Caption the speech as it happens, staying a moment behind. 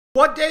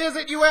What day is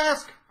it, you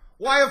ask?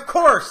 Why, of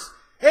course,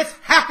 it's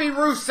Happy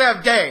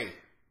Rusev Day.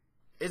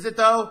 Is it,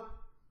 though?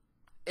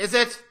 Is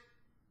it?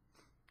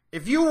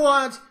 If you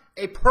want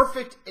a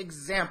perfect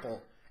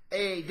example,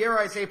 a, dare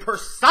I say,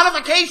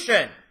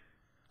 personification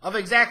of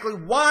exactly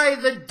why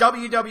the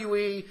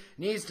WWE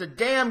needs to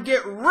damn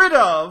get rid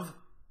of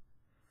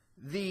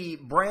the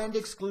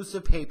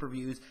brand-exclusive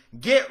pay-per-views,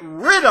 get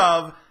rid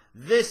of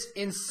this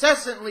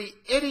incessantly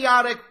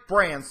idiotic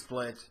brand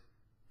split,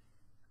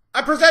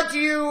 I present to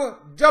you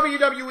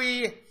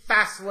WWE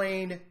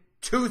Fastlane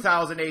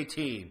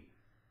 2018.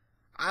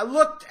 I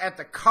looked at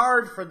the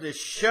card for this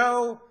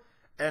show,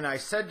 and I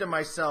said to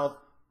myself,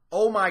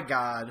 oh my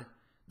god,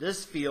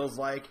 this feels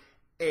like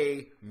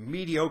a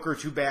mediocre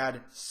to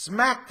bad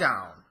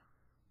SmackDown,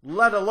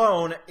 let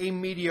alone a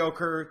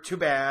mediocre to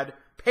bad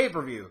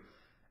pay-per-view.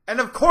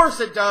 And of course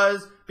it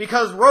does,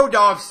 because Road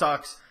Dogg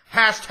sucks.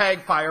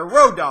 Hashtag fire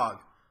Road Dogg.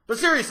 But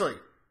seriously,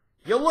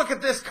 you look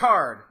at this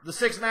card, the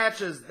 6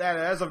 matches that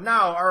as of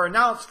now are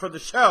announced for the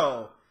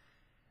show,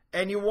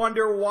 and you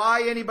wonder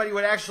why anybody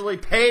would actually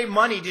pay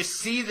money to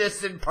see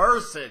this in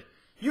person.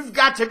 You've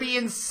got to be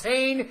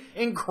insane,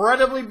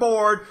 incredibly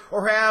bored,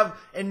 or have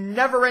a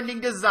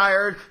never-ending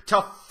desire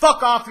to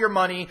fuck off your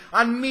money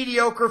on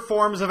mediocre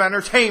forms of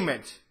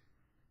entertainment.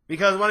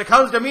 Because when it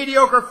comes to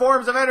mediocre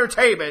forms of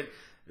entertainment,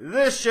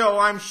 this show,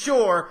 I'm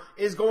sure,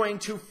 is going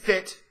to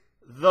fit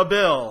the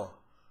bill.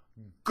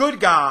 Good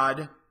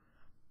God.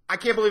 I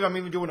can't believe I'm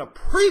even doing a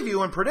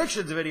preview and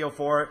predictions video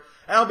for it.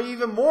 And I'll be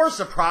even more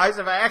surprised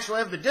if I actually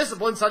have the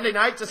discipline Sunday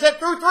night to sit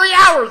through 3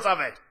 hours of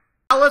it.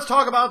 Now let's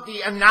talk about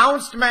the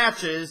announced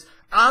matches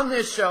on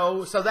this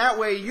show, so that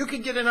way you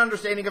can get an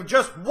understanding of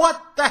just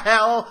what the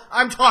hell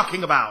I'm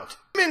talking about.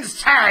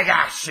 Women's tag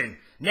action.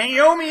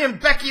 Naomi and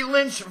Becky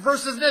Lynch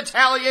versus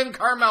Natalya and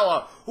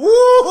Carmella.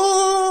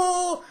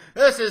 Woohoo!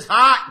 This is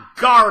hot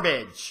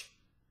garbage.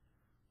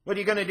 What are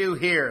you going to do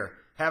here?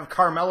 Have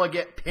Carmella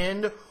get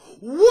pinned?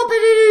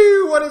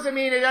 Whoopity-doo! What does it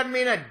mean? It doesn't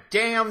mean a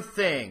damn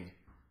thing.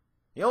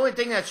 The only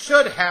thing that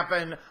should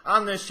happen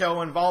on this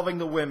show involving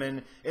the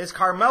women is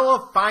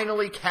Carmella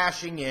finally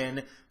cashing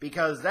in,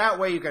 because that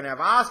way you can have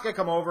Asuka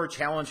come over,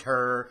 challenge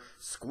her,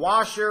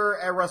 squash her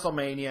at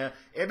WrestleMania.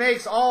 It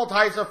makes all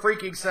types of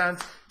freaking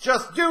sense.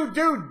 Just do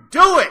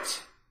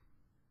it!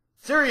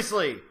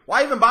 Seriously,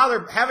 why even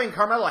bother having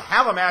Carmella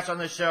have a match on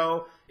this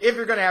show if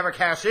you're going to have her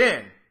cash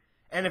in?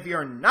 And if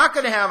you're not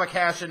going to have a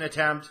cash-in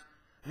attempt,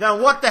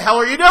 then what the hell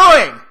are you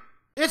doing?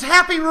 It's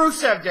Happy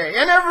Rusev Day,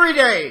 and every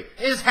day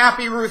is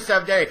Happy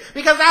Rusev Day,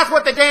 because that's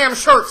what the damn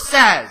shirt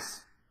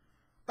says.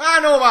 I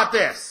know about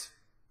this.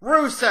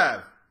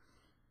 Rusev.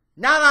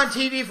 Not on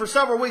TV for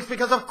several weeks,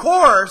 because of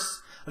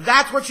course,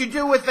 that's what you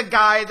do with the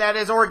guy that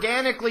has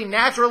organically,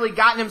 naturally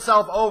gotten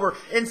himself over,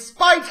 in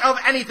spite of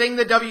anything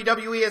the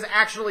WWE has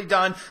actually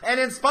done, and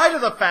in spite of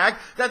the fact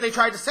that they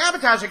tried to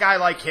sabotage a guy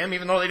like him,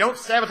 even though they don't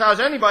sabotage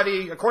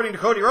anybody, according to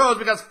Cody Rhodes,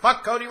 because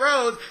fuck Cody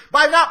Rhodes,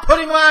 by not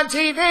putting him on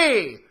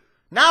TV.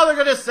 Now they're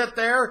going to sit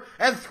there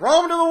and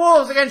throw him to the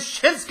wolves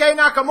against Shinsuke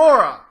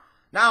Nakamura.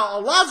 Now,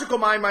 a logical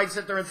mind might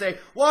sit there and say,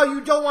 well, you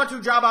don't want to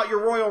job out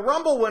your Royal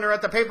Rumble winner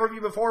at the pay-per-view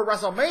before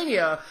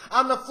WrestleMania.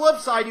 On the flip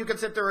side, you could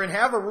sit there and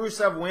have a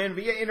Rusev win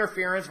via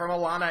interference from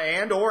Alana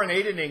and or an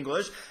Aiden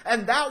English.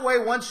 And that way,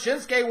 once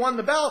Shinsuke won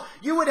the belt,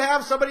 you would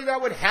have somebody that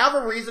would have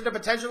a reason to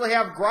potentially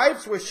have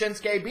gripes with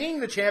Shinsuke being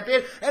the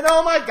champion. And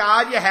oh my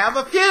God, you have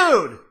a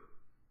feud.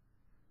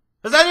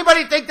 Does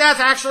anybody think that's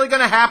actually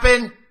going to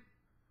happen?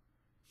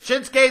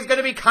 Shinsuke is going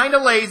to be kind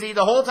of lazy.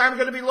 The whole time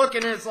going to be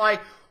looking and it's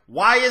like,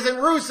 why isn't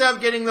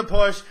Rusev getting the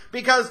push?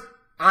 Because,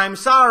 I'm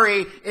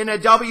sorry, in a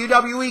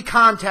WWE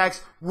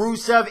context,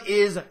 Rusev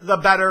is the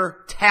better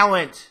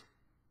talent.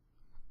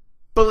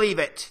 Believe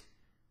it.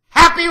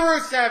 Happy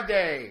Rusev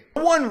Day!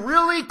 One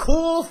really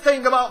cool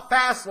thing about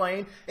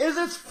Fastlane is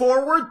it's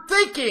forward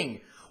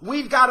thinking.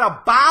 We've got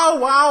a Bow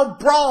Wow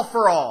Brawl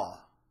for All.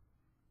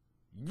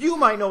 You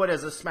might know it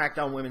as the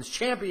SmackDown Women's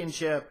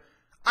Championship.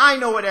 I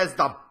know it as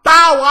the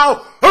Bow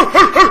Wow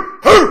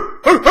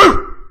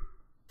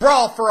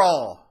Brawl for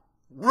All.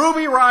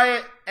 Ruby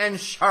Riott and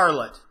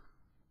Charlotte.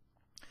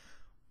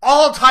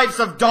 All types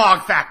of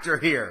dog factor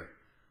here.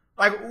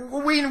 Like,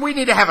 we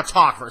need to have a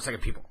talk for a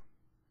second, people.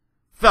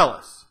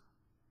 Fellas.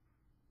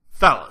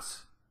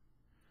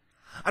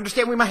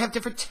 Understand we might have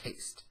different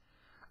taste.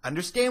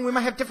 Understand we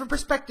might have different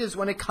perspectives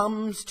when it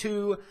comes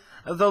to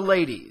the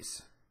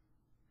ladies.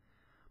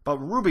 But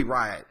Ruby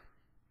Riott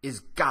is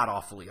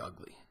god-awfully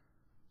ugly.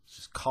 Let's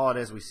just call it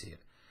as we see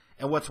it.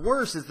 And what's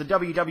worse is the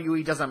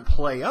WWE doesn't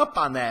play up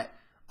on that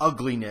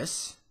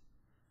ugliness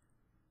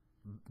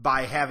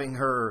by having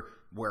her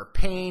wear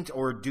paint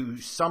or do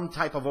some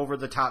type of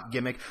over-the-top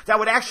gimmick that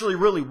would actually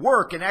really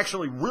work and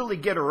actually really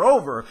get her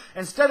over,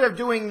 instead of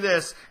doing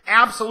this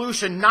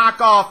Absolution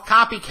knockoff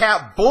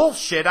copycat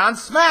bullshit on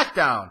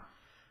SmackDown.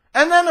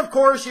 And then, of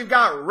course, you've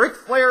got Ric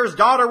Flair's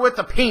daughter with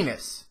the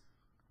penis.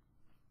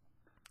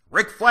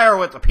 Ric Flair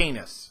with the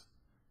penis.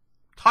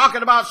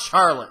 Talking about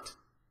Charlotte.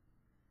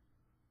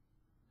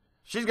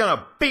 She's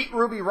gonna beat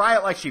Ruby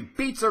Riott like she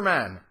beats her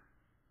men.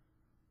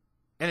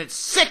 And it's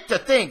sick to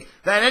think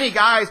that any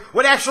guys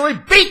would actually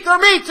beat their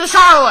meat to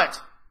Charlotte.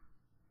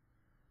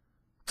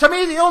 To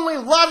me, the only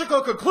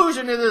logical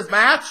conclusion in this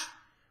match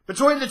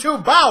between the two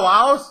Bow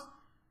Wows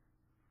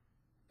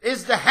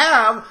is to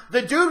have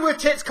the dude with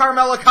tits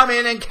Carmella come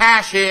in and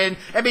cash in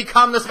and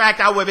become the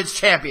SmackDown Women's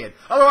Champion.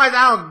 Otherwise,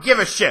 I don't give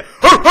a shit.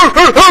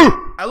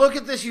 I look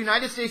at this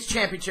United States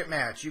Championship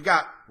match. You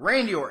got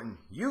Randy Orton.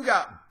 You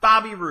got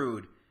Bobby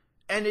Roode.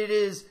 And it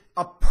is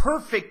a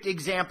perfect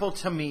example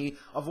to me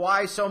of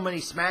why so many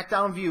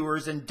SmackDown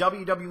viewers and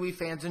WWE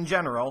fans in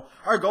general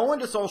are going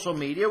to social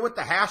media with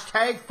the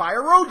hashtag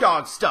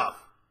 #FireRoadDog stuff.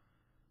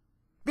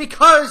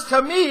 Because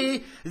to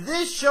me,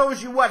 this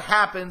shows you what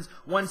happens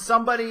when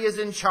somebody is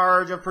in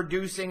charge of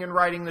producing and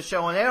writing the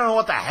show and they don't know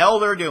what the hell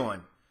they're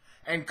doing.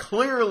 And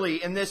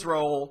clearly in this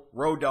role,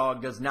 Road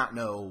Dogg does not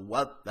know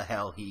what the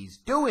hell he's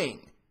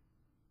doing.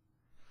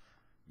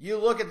 You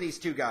look at these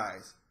two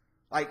guys,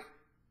 like,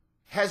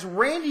 has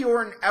Randy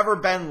Orton ever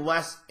been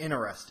less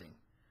interesting?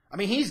 I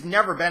mean, he's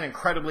never been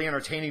incredibly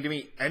entertaining to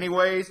me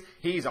anyways.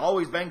 He's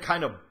always been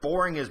kind of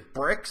boring as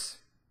bricks.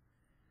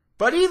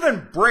 But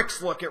even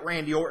bricks look at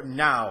Randy Orton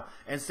now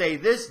and say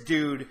this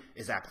dude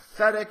is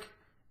apathetic,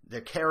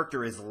 the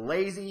character is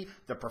lazy,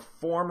 the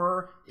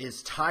performer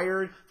is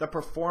tired, the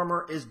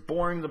performer is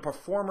boring, the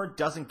performer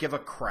doesn't give a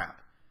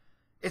crap.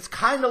 It's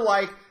kind of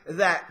like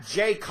that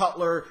Jay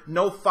Cutler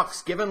no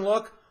fucks given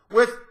look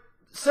with,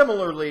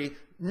 similarly,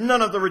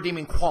 none of the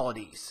redeeming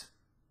qualities.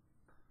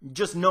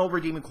 Just no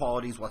redeeming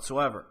qualities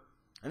whatsoever.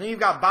 And then you've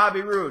got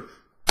Bobby Roode.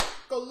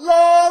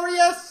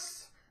 Glorious!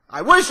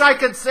 I wish I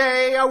could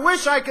say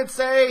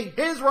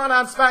his run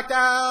on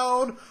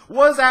SmackDown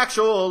was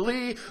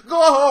actually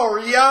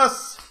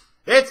glorious.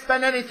 It's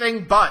been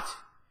anything but.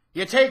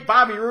 You take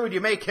Bobby Roode, you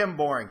make him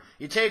boring.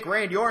 You take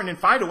Randy Orton and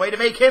find a way to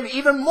make him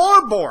even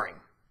more boring.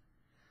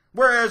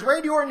 Whereas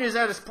Randy Orton is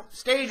at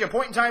a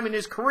point in time in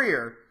his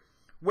career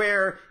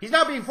where he's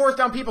not being forced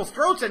down people's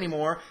throats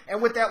anymore,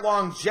 and with that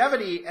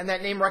longevity and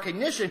that name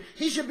recognition,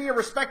 he should be a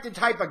respected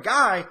type of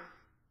guy.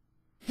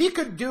 He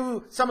could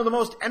do some of the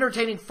most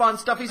entertaining, fun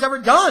stuff he's ever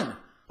done.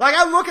 Like,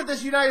 I look at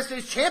this United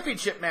States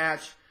Championship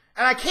match,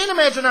 and I can't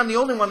imagine I'm the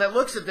only one that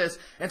looks at this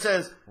and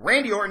says,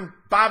 Randy Orton,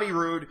 Bobby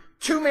Roode,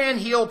 two-man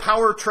heel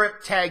power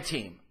trip tag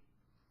team.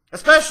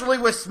 Especially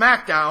with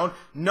SmackDown,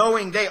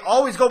 knowing they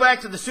always go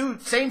back to the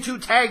same two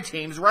tag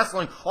teams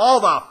wrestling all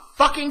the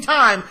fucking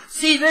time.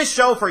 See this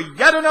show for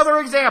yet another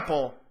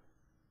example.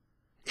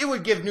 It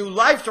would give new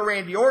life to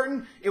Randy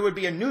Orton. It would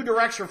be a new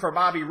direction for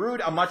Bobby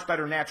Roode, a much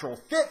better natural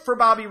fit for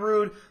Bobby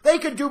Roode. They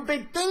could do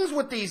big things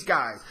with these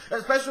guys,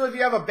 especially if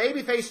you have a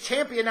babyface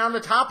champion on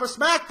the top of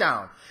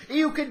SmackDown.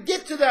 You could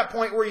get to that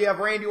point where you have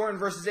Randy Orton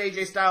versus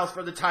AJ Styles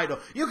for the title.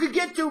 You could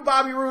get to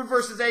Bobby Roode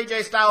versus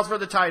AJ Styles for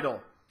the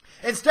title.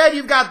 Instead,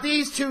 you've got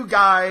these two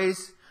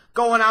guys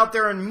going out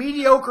there and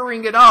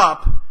mediocring it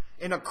up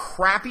in a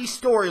crappy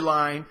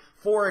storyline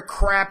for a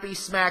crappy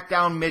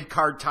SmackDown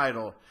mid-card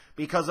title.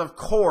 Because, of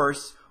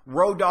course,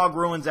 Road Dogg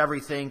ruins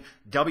everything,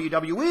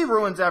 WWE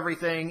ruins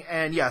everything,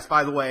 and yes,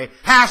 by the way,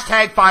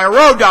 hashtag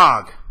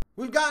 #FireRoadDogg.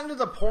 We've gotten to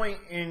the point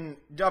in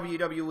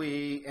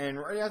WWE, and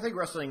I think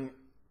wrestling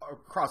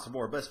across the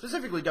board, but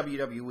specifically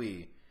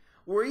WWE,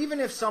 where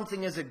even if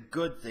something is a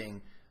good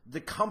thing,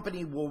 the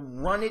company will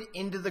run it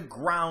into the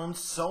ground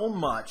so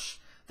much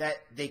that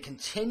they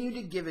continue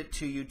to give it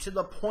to you to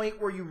the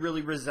point where you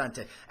really resent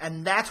it.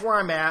 And that's where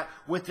I'm at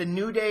with the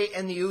New Day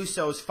and the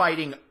Usos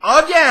fighting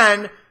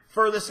again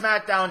for the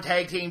SmackDown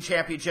Tag Team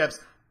Championships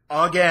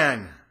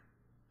again.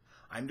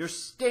 I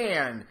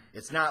understand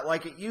it's not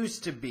like it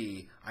used to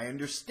be. I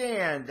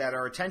understand that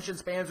our attention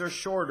spans are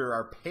shorter,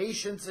 our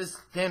patience is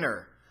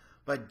thinner.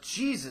 But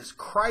Jesus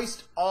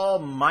Christ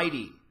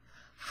Almighty,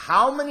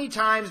 how many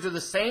times do the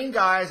same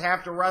guys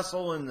have to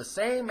wrestle in the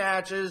same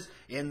matches,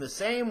 in the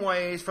same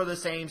ways, for the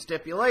same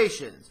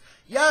stipulations?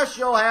 Yes,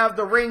 you'll have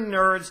the ring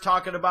nerds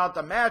talking about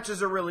the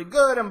matches are really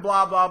good and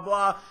blah, blah,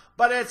 blah.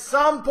 But at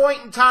some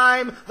point in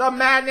time, the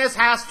madness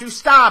has to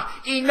stop.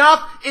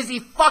 Enough is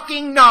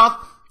fucking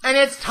enough, and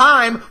it's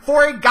time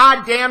for a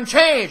goddamn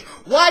change.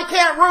 Why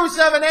can't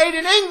Rusev and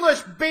Aiden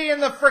English be in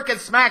the frickin'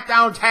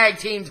 SmackDown Tag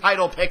Team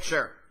title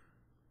picture?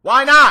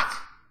 Why not?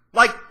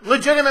 Like,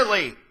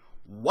 legitimately.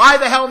 Why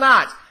the hell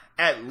not?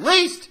 At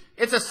least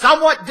it's a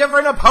somewhat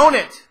different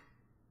opponent.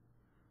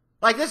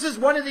 Like, this is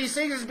one of these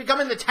things that's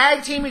becoming the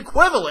tag team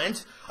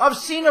equivalent of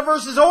Cena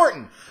versus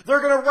Orton. They're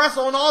going to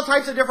wrestle in all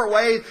types of different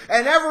ways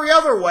and every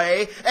other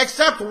way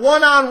except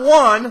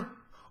one-on-one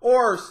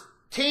or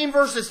team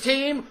versus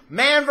team,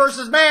 man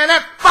versus man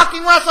at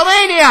fucking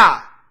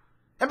WrestleMania.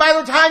 And by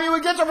the time you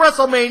would get to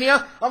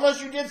WrestleMania,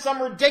 unless you did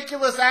some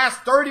ridiculous-ass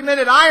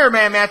 30-minute Iron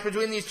Man match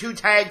between these two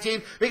tag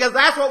teams, because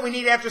that's what we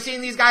need after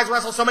seeing these guys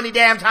wrestle so many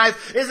damn times,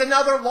 is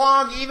another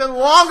long, even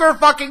longer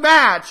fucking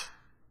match.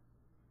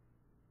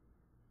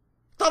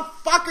 What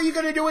the fuck are you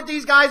going to do with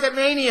these guys at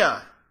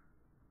Mania?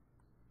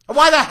 And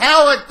why the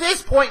hell at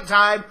this point in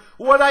time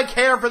would I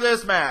care for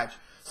this match?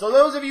 So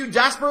those of you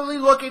desperately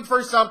looking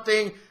for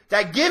something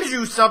that gives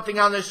you something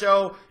on the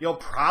show, you'll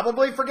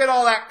probably forget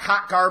all that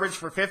hot garbage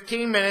for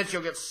 15 minutes.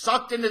 You'll get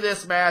sucked into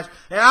this match,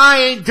 and I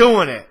ain't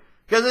doing it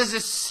because this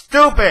is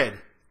stupid.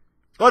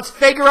 Let's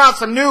figure out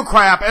some new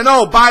crap. And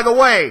oh, by the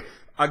way,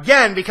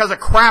 again, because of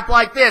crap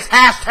like this,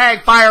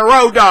 hashtag fire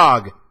Road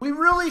Dogg. We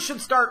really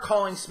should start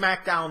calling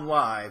SmackDown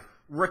Live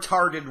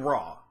Retarded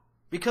Raw,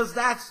 because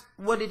that's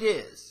what it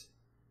is.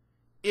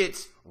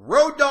 It's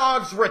Road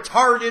Dogg's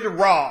Retarded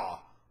Raw,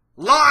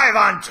 live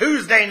on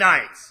Tuesday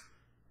nights.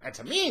 And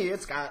to me,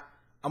 it's got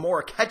a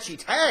more catchy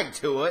tag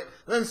to it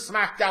than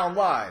SmackDown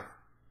Live.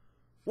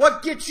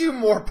 What gets you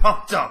more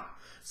pumped up?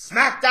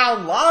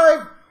 SmackDown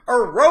Live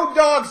or Road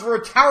Dogg's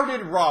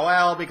Retarded Raw?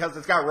 Well, because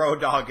it's got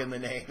Road Dogg in the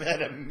name,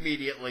 that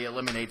immediately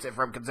eliminates it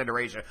from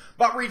consideration.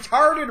 But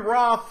Retarded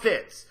Raw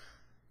fits,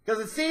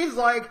 because it seems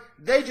like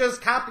they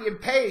just copy and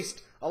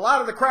paste a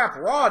lot of the crap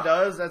Raw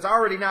does that's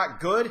already not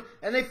good,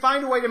 and they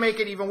find a way to make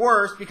it even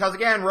worse, because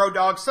again, Road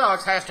Dogg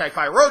sucks, hashtag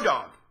fire Road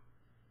Dogg.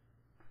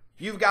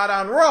 You've got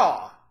on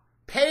Raw,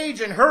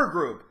 Paige and her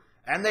group,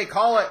 and they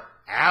call it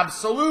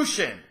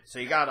Absolution. So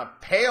you got a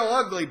pale,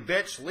 ugly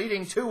bitch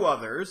leading two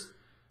others.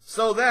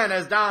 So then,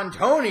 as Don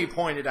Tony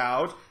pointed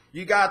out,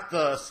 you got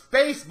the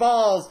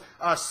Spaceballs,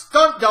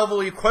 stunt double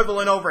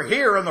equivalent over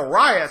here in the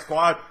Riott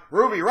Squad,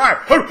 Ruby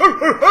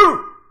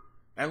Riott,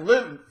 and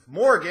Liv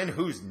Morgan,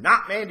 who's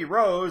not Mandy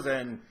Rose,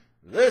 and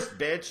this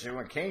bitch, who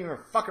I can't even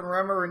fucking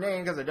remember her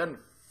name because it doesn't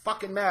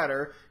fucking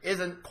matter,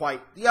 isn't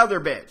quite the other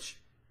bitch.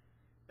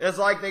 It's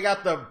like they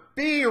got the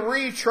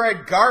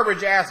B-retread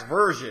garbage-ass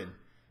version.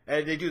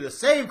 And they do the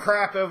same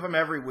crap of them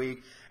every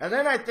week. And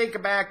then I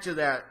think back to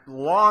that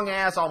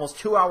long-ass, almost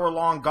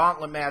 2-hour-long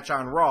gauntlet match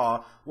on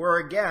Raw, where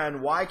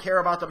again, why care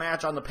about the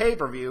match on the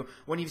pay-per-view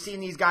when you've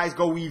seen these guys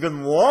go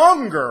even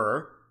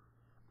longer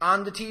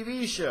on the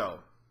TV show?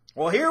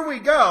 Well, here we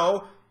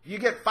go. You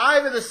get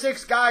 5 of the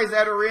 6 guys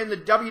that are in the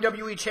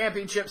WWE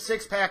Championship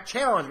 6-pack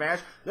challenge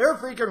match. They're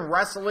freaking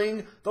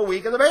wrestling the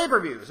week of the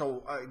pay-per-view.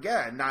 So,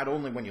 again, not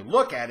only when you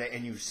look at it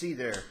and you see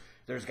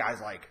there's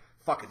guys like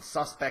fucking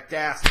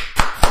suspect-ass,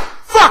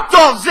 fuck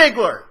Dolph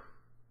Ziggler!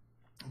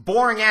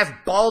 Boring-ass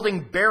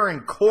balding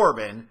Baron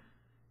Corbin,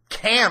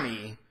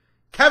 Cammy,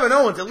 Kevin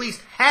Owens at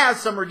least has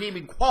some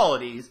redeeming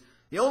qualities.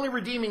 The only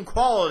redeeming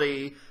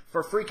quality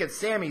for freaking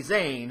Sami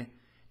Zayn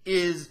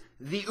is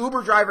the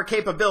Uber driver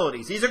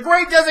capabilities. He's a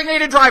great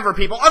designated driver,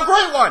 people. A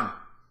great one!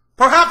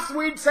 Perhaps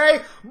we'd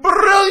say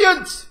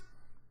brilliant!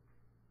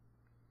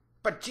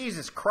 But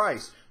Jesus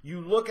Christ,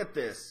 you look at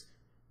this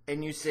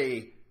and you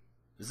say,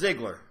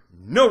 Ziggler,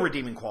 no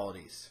redeeming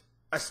qualities.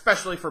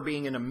 Especially for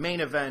being in a main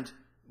event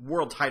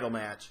world title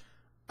match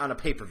on a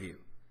pay-per-view.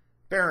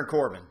 Baron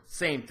Corbin,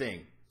 same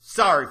thing.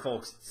 Sorry,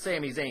 folks.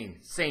 Sami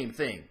Zayn, same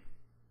thing.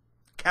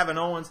 Kevin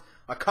Owens,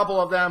 a couple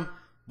of them,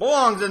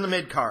 belongs in the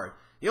mid-card.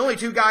 The only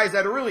 2 guys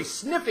that are really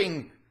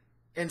sniffing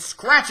and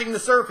scratching the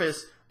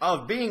surface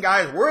of being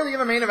guys worthy of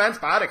a main event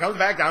spot, it comes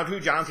back down to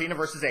John Cena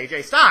versus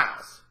AJ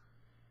Styles.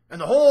 And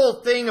the whole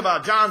thing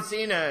about John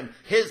Cena and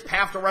his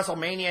path to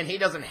WrestleMania and he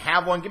doesn't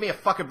have one, give me a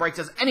fucking break.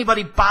 Does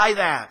anybody buy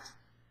that?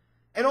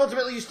 And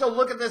ultimately, you still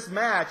look at this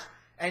match,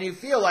 and you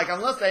feel like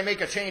unless they make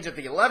a change at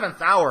the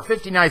 11th hour,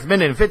 59th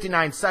minute, and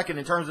 59nd second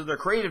in terms of their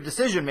creative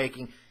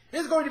decision-making,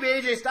 it's going to be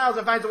AJ Styles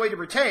that finds a way to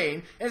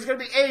retain, and it's going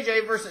to be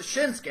AJ versus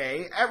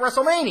Shinsuke at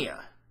WrestleMania.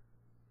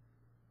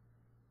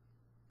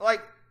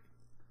 Like,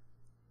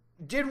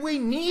 did we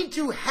need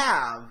to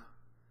have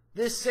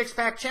this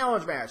 6-pack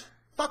challenge match?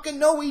 Fucking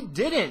no, we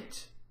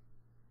didn't.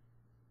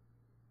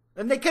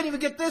 And they couldn't even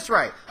get this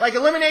right. Like,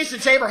 Elimination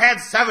Chamber had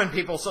 7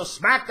 people, so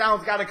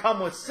SmackDown's got to come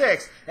with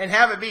 6 and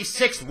have it be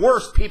 6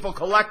 worse people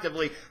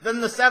collectively than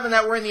the 7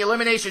 that were in the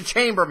Elimination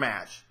Chamber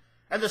match.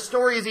 And the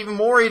story is even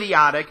more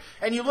idiotic.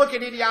 And you look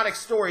at idiotic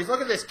stories. Look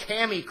at this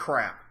Cammy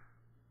crap.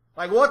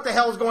 Like, what the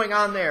hell's going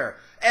on there?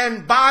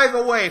 And by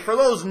the way, for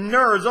those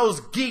nerds, those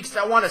geeks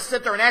that want to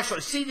sit there and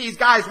actually see these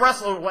guys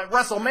wrestle at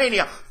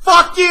WrestleMania,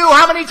 fuck you!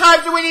 How many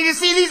times do we need to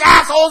see these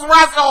assholes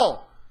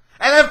wrestle?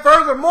 And then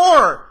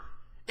furthermore,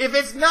 if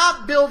it's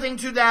not building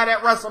to that at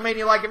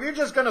WrestleMania, like if you're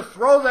just going to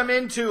throw them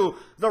into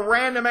the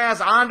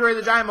random-ass Andre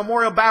the Giant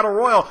Memorial Battle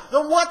Royal,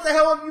 then what the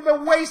hell have you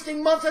been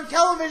wasting months of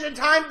television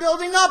time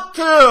building up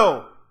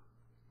to?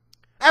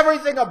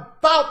 Everything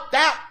about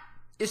that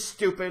is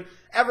stupid.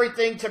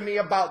 Everything to me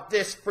about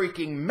this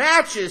freaking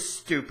match is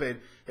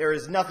stupid. There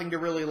is nothing to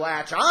really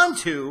latch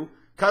onto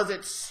because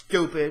it's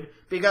stupid,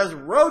 because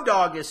Road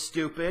Dogg is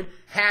stupid,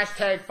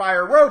 hashtag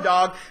fire Road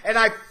Dogg, and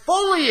I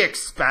fully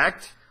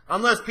expect,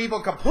 unless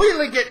people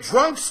completely get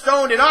drunk,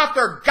 stoned, and off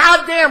their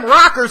goddamn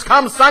rockers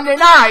come Sunday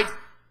night,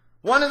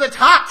 one of the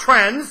top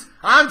trends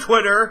on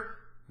Twitter,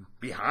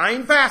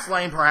 behind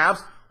Fastlane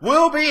perhaps,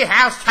 will be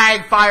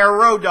hashtag fire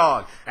Road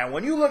Dogg. And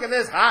when you look at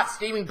this hot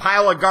steaming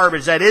pile of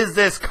garbage that is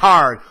this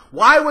card,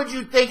 why would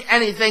you think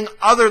anything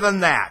other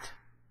than that?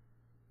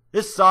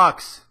 This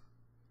sucks.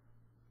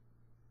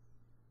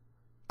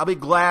 I'll be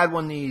glad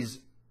when these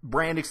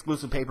brand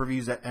exclusive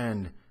pay-per-views that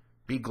end.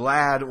 Be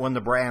glad when the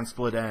brand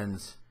split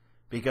ends.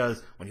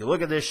 Because when you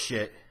look at this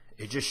shit,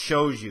 it just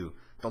shows you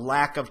the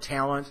lack of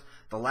talent,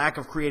 the lack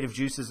of creative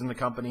juices in the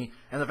company,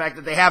 and the fact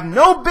that they have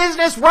no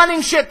business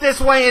running shit this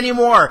way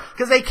anymore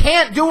because they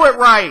can't do it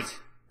right.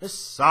 This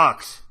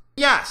sucks.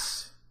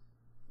 Yes,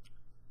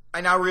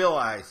 I now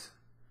realize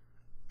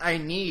I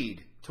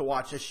need to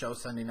watch this show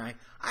Sunday night.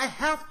 I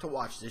have to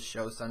watch this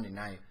show Sunday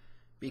night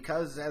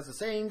because, as the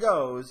saying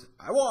goes,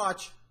 I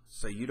watch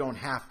so you don't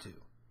have to.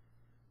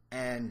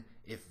 And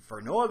if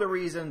for no other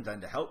reason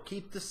than to help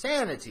keep the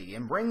sanity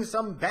and bring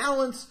some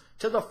balance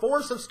to the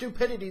force of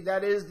stupidity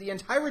that is the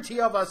entirety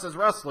of us as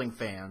wrestling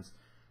fans,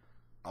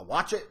 I'll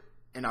watch it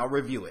and I'll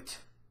review it.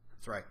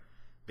 That's right.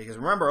 Because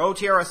remember,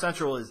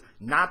 OTRSCentral is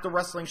not the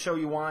wrestling show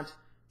you want,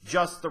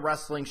 just the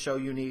wrestling show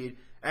you need.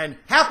 And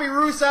Happy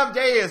Rusev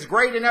Day is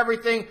great and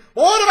everything,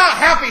 but what about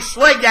Happy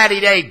Schleg Daddy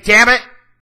Day, damn it?